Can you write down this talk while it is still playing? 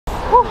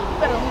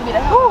better leave me the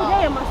hell alone.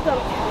 Damn, my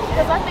stomach.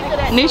 Because I think of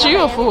that. Nisha,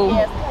 you a fool.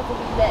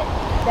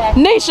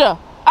 Nisha,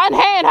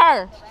 unhand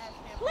her.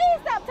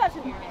 Please stop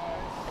touching me.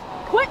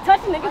 Quit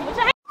touching niggas with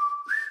your hand.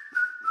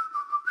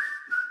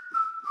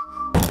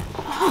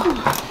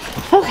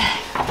 Okay.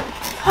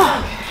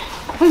 Oh,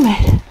 we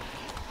made it.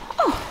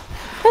 Oh,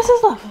 this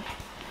is lovely.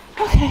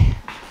 Okay.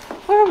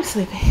 Where are we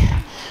sleeping?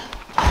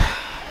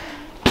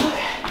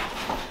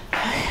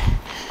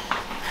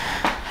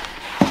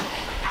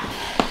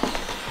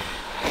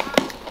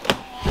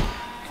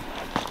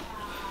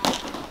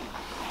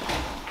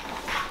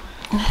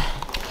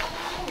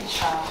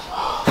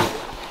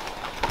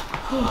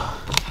 I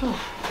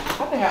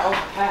think I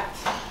overpacked.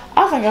 I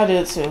think I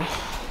did too.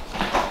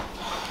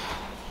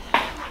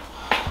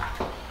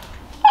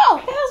 Oh,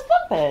 it has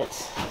bunk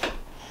beds.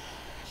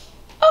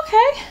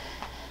 Okay.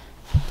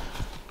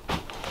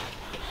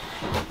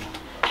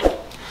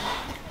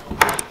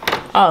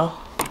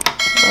 Oh,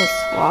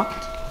 that's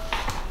locked.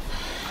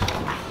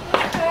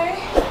 Okay.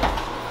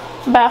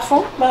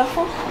 Bathroom.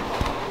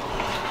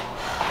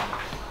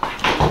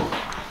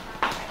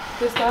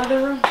 This the other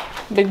room?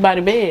 Big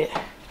body bed.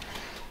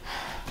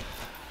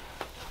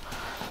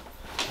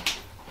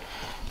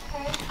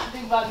 Okay.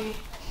 Big body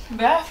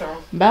bathroom.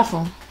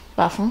 Bathroom.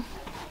 This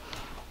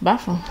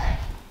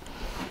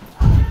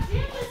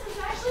is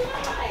actually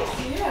nice.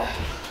 Yeah.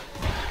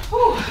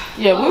 Whew.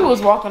 Yeah, we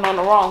was walking on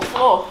the wrong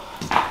floor.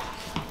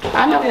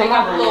 I know. They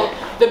got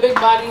the big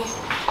body,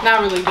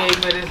 not really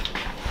big, but it's.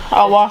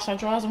 I'll wash and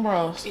drawers and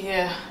bros.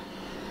 Yeah.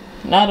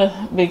 Not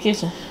a big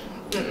kitchen.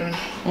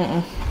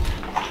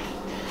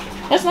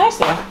 It's nice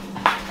though.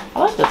 I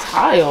like the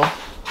tile.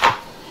 I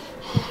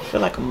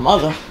feel like a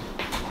mother.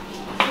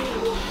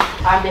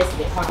 I missed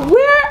it.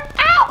 We're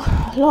out.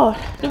 Lord,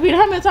 Davina,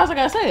 how many times I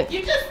gotta say it?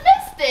 You just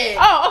missed it.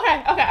 Oh,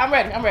 okay. I'm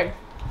ready.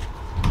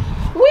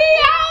 We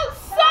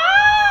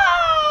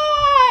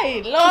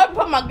outside. Lord,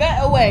 put my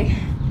gut away.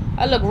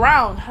 I look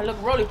round. I look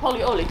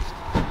roly-poly-oly.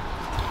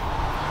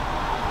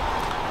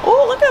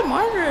 Oh, look at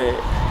Margaret.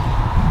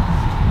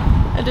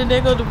 And then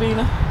there go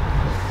Davina.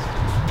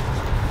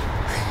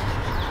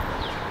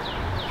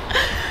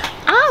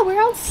 Ah,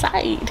 we're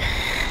outside.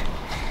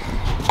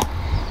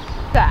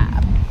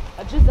 Job.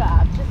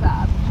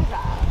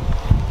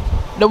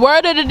 The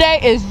word of the day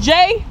is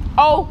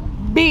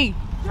J-O-B.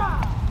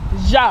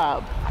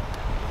 Job.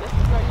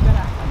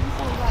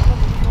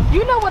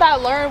 You know what I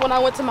learned when I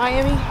went to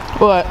Miami?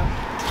 What?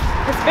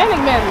 Hispanic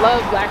men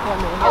love black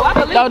women. Oh, I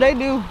believe No, they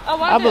do.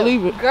 Oh, I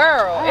believe it.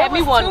 Girl, It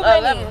me one.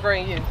 Let me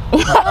bring you.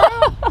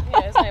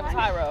 Yeah, His name is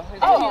Hyro.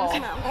 Oh.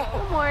 Good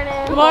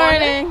morning. Good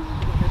morning.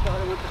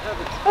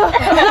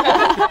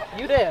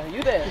 You there?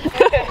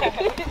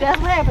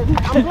 That's laughing.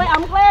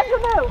 I'm glad you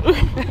know.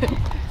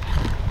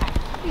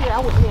 Yeah, I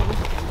wouldn't never.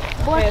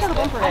 Boy,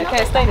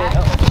 Can't stay there.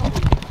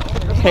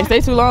 Can't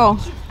stay too long.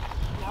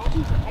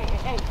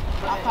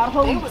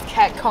 It was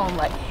catcombed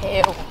like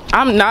hell.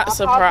 I'm not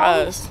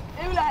surprised.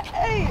 They be like,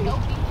 hey,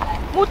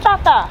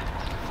 muchacha.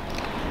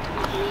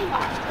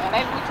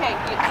 Maybe we can't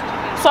get to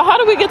So how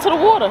do we get to the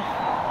water?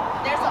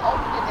 There's an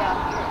opening down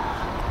here.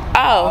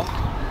 Oh.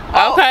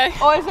 Okay.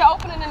 Or is it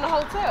opening in the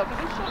hotel? Because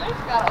I'm sure they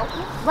got an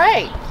opening.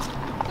 Right.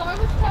 So it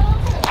was the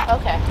hotel.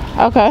 Okay.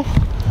 Okay.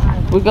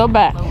 We go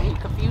back. We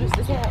confused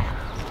as hell.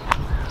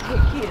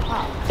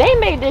 They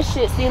made this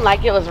shit seem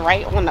like it was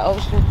right on the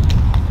ocean.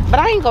 But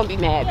I ain't gonna be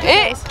mad.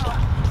 It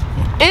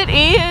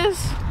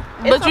is.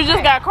 But you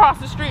just gotta cross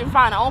the street and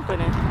find an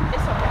opening. It's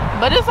okay.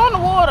 But it's on the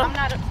water. I'm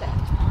not upset.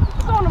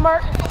 It's on the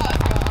Myrtle.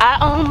 I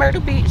own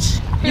Myrtle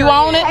Beach. You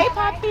own it? Hey,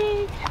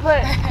 Poppy.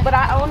 But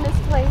I own this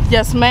place.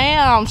 Yes,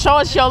 ma'am. Show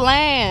us your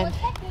land.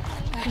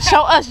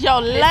 Show us your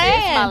This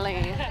land. is my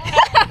land.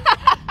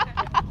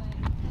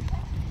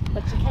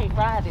 But you can't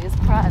ride it. It's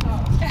private.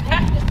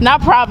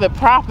 Not private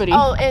property.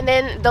 Oh, and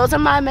then those are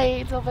my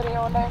maids over there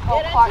on their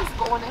go-karts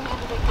going ahead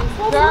and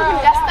Girl,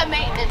 that's the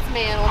maintenance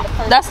man on the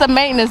first. That's the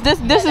maintenance. This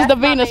is the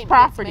Venus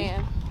property.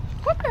 Man.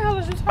 What the hell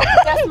is this?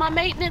 That's my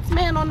maintenance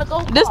man on the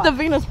go-kart. This the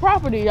Venus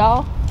property,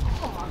 y'all.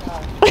 Oh my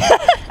god.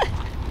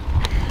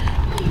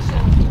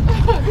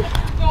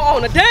 You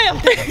own a damn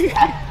thing. These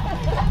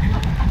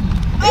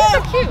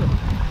are cute.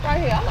 Right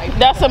here. I like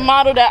That's a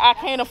model that I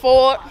can't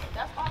afford.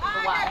 That's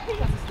probably why.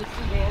 Because it's the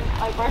sedan.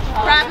 Like version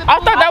I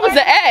thought that was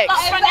an X.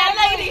 From that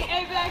lady.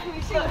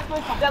 Exactly. She was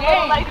supposed to. That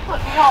little lady put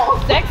me all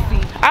sexy.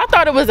 I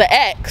thought it was an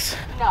X.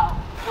 No.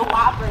 The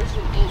Y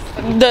version is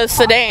The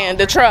sedan,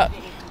 the truck.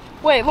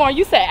 Wait, Lauren,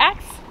 you said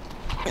X?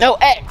 No,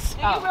 X.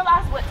 Do you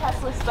realize what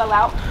Teslas spell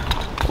out?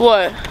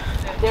 What?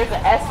 There's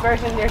an S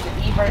version, there's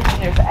an E version,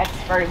 there's an X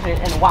version,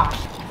 and Y.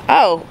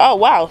 Oh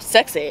wow,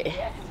 sexy.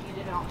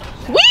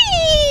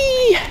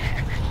 Whee!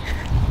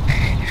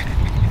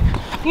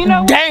 You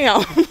know what?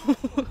 Damn.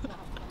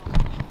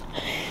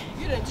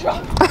 You done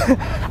dropped.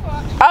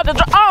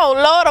 Oh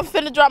Lord, I'm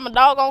finna drop my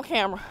dog on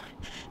camera.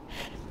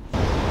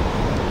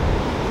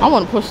 I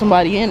want to push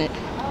somebody in it. This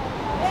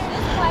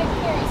pipe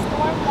carries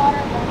storm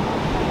water.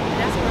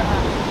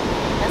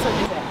 That's what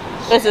you said.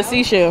 It's a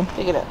seashell.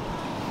 Pick it up.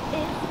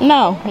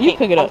 No, you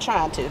pick it I'm up.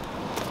 trying to.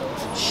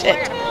 Shit.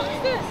 What the hell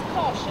is this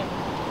called?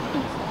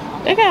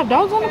 They can have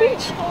dogs on the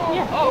beach?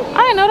 Yeah. Oh.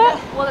 I didn't know that.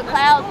 Well, the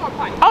clouds.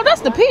 Oh,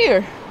 that's the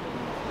pier.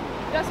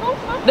 That's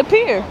what? The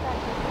pier.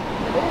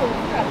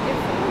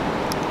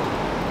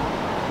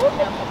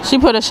 She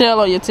put a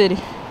shell on your titty.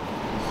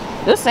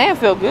 This sand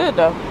feel good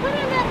though. Put it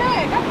in that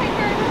bag. I can't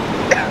carry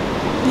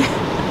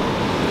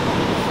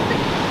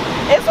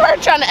this. It's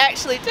worth trying to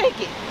actually take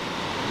it.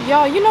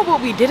 Y'all, you know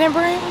what we didn't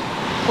bring?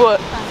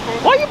 What?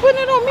 Why you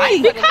putting it on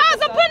me?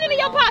 Because I'm putting it in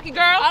your pocket,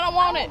 girl. I don't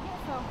want it.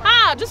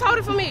 Ah, just hold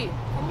it for me.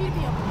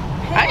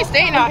 I ain't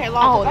staying out here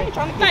long.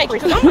 Thank you,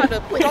 because I'm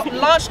about to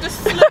launch this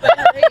slip at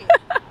her head.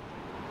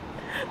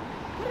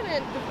 Put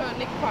it in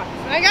Nick's pocket.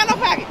 I ain't got no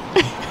pocket.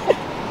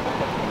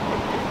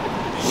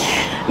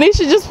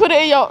 Nisha, just put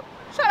it in your...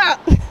 Shut up.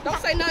 Don't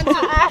say nothing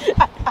to me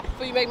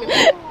before you make me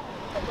mad.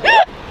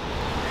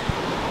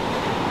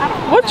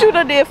 What you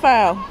done did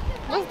found?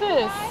 What's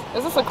this?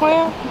 Is this a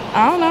clam?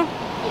 I don't know.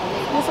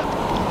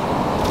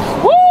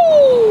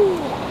 Woo!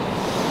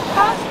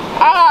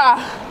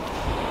 Ah!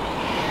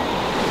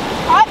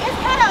 It's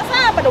hot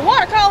outside, but the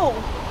water cold.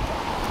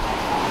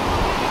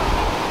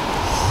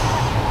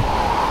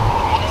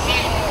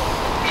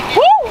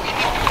 Woo!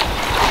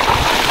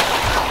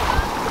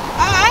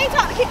 I ain't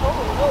talking to kids.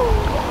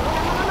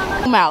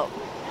 I'm out.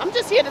 I'm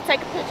just here to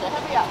take a picture.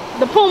 Hurry up.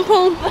 The poom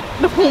poom.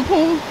 The poom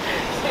poom.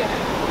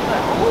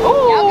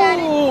 Y'all got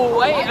it. Ooh,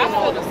 Wait, I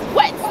feel the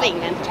Wet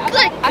singing. Good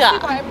I see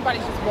God. why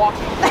everybody's just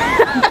walking.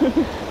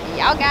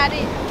 Y'all got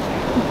it.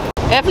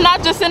 If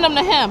not, just send them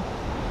to him.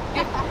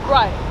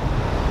 Right.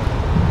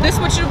 This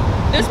what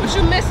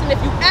you missing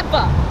if you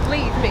ever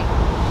leave me.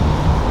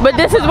 But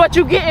this is what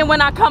you getting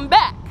when I come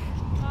back.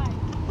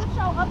 Put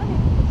your other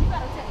hand. You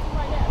got a tattoo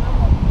right now. And I'm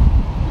like,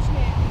 which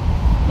man?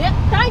 Yep.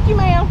 Thank you,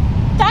 ma'am.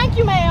 Thank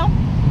you, ma'am.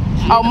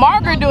 Oh,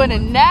 Margaret doing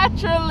it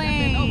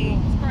naturally.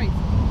 It's crazy.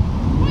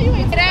 Why you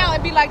ain't sit down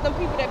and be like them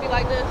people that be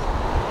like this?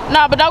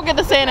 Nah, but don't get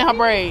the sand in her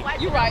braid.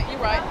 You right. You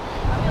right.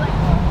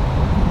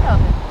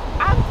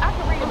 I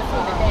can read them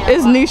between the damn.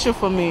 It's Nisha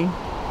for me.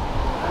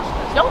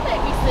 Don't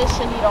make me sit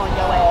Shanita on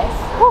your ass.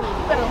 You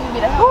better leave me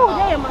the hell alone.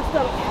 Damn, my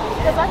stomach.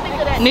 Because I think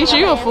of that. Nisha,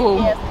 you a fool.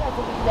 Yes, because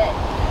of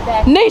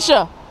that.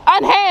 Nisha,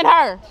 unhand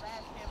her.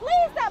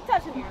 Please stop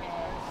touching me.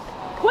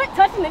 Quit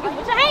touching niggas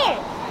with your hand.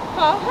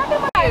 Huh?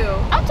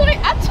 I'm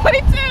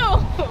 22.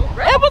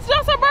 It was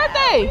just her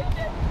birthday.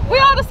 We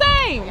all the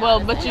same. Well,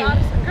 but you,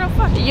 Girl,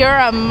 fuck you. you're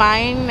a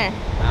minor.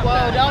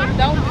 Well, don't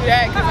do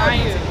that because I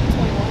ain't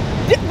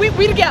 21.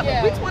 We together.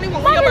 Yeah. We 21.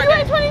 When Margaret, your you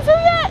ain't birthday? 22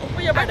 yet?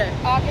 When your birthday?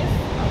 August.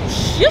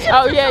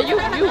 Oh yeah,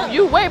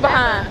 you way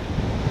behind.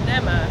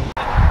 Never mind.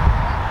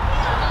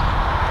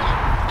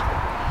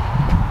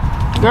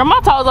 Girl, my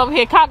toes over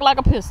here cocked like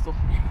a pistol.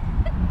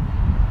 Look,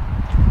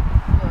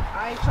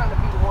 I ain't trying to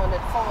be the one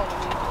that falls to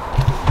me.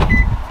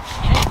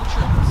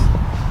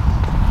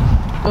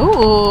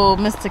 Ooh,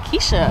 Miss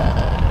Takesha.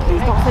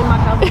 Please don't say my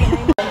cousin's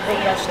name.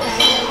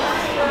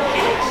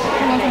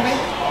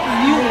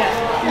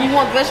 You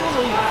want vegetables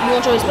or you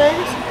want your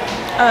asparagus?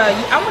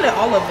 I wanted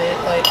all of it.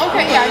 Like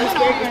Okay, yeah, you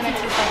know your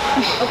next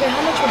okay,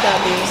 how much would that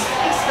be?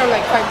 for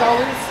like $5.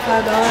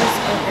 $5.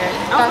 Okay.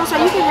 I was gonna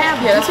say you can have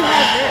that. You can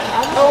have that.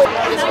 Oh,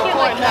 it's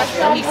recording us.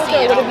 Let me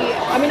see it.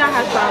 I mean, I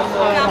have $5.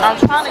 I'm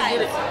trying to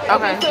get it.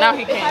 Okay, now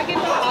he If I can't. get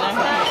the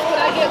pasta,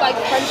 could I get like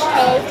French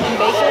toast and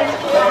bacon?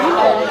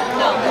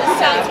 No, this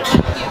sounds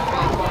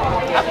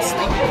I'm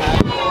sleeping.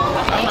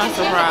 I'm not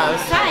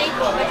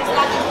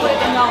surprised.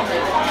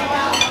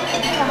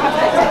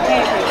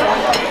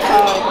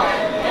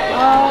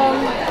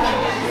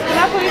 Can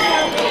I please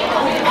have?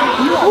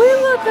 We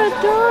look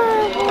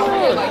adorable.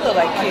 You look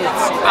like kids.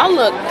 I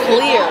look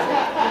clear.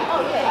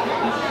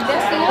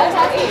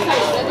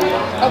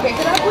 Okay,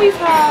 can I please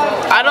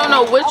have? I don't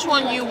know which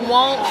one you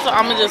want, so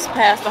I'm gonna just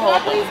pass the whole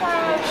thing.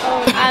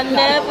 I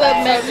never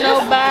met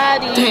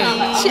nobody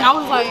I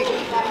was like,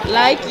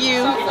 like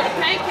you.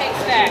 pancake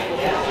stack.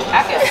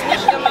 I can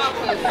switch them out.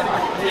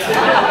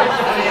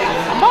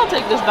 I'm gonna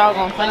take this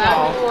doggone thing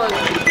off.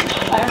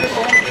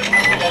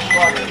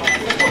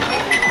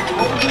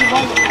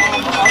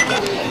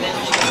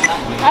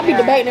 I be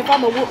debating if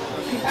I'm a whoop.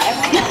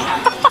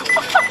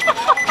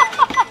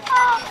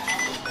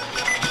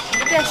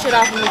 Get that shit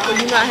off of me so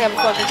you not have a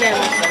fucking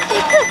camera.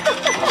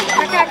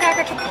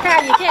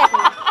 You can't.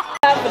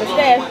 For the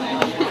stash.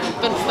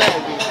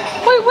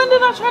 Wait, when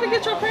did I try to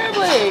get your crab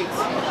legs?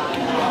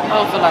 I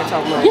don't feel like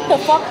talking about it. Get the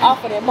fuck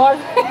off of there,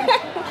 Martin.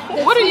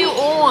 What are you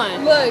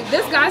on? Look,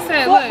 this guy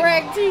said, What look,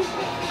 brag tea?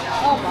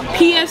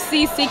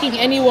 PFC seeking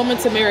any woman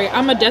to marry.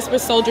 I'm a desperate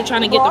soldier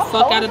trying to get the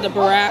fuck out of the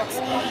barracks.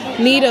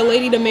 Need a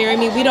lady to marry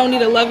me. We don't need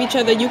to love each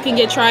other. You can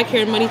get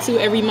TRICARE and money too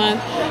every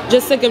month.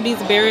 Just sick of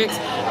these barracks.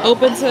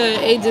 Open to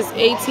ages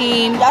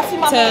 18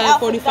 to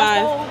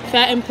 45.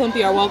 Fat and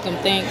plumpy are welcome.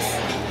 Thanks.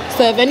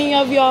 So if any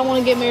of y'all want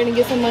to get married and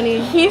get some money,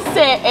 He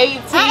said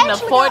 18 to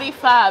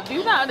 45. Do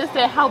you not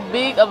understand how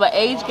big of an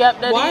age gap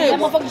that Why? is? That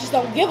motherfucker just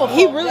don't give a fuck.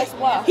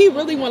 he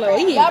really want to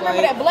leave. Y'all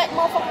remember like- that black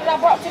motherfucker that I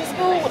brought to the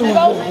school with the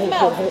nose in his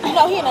mouth? You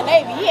know, he in the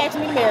Navy. He asked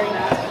me to marry him.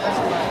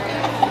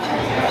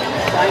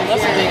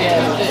 That's a big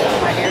ass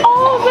dick.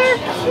 Oh, they're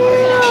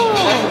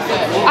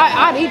cute.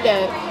 I'd eat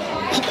that.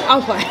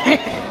 I'm playing.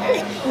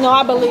 No,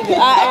 I believe it.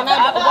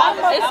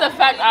 It's a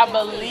fact I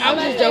believe. I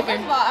was just joking.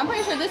 First of all, I'm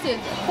pretty sure this is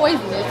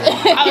poisonous.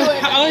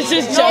 I was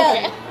just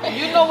joking.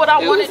 You know what I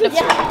wanted to.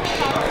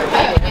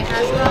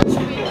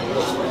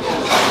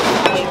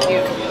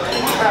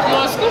 You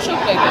want to scooch your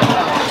plate?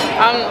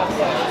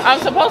 I'm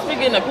supposed to be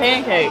getting a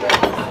pancake.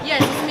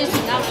 Yes, it's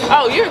missing.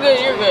 Oh, you're good.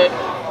 You're good.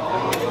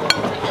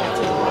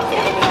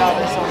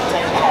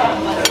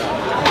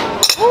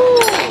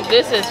 Ooh,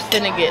 this is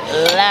finna get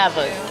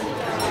lava.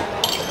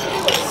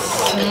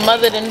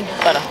 Smothered in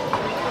butter.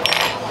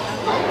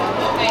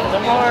 The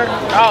hard.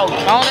 Oh,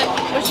 on it.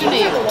 What you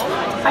need?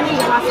 I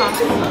need hot sauce.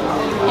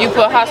 You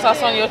put hot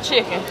sauce on your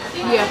chicken.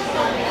 Yeah.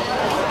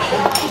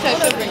 She said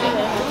she'll bring it.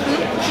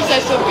 She said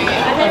she'll bring it.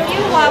 I have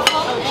you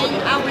waffle, and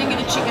I'll bring you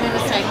the chicken in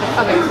a second.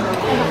 Okay.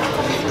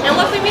 And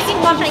what we're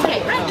missing, one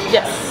pancake, right?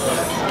 Yes.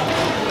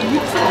 You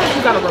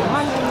gotta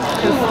remind me,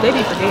 because they be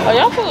forgetting. Oh,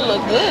 y'all food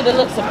look good. It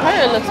looks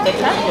superb. It looks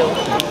spectacular.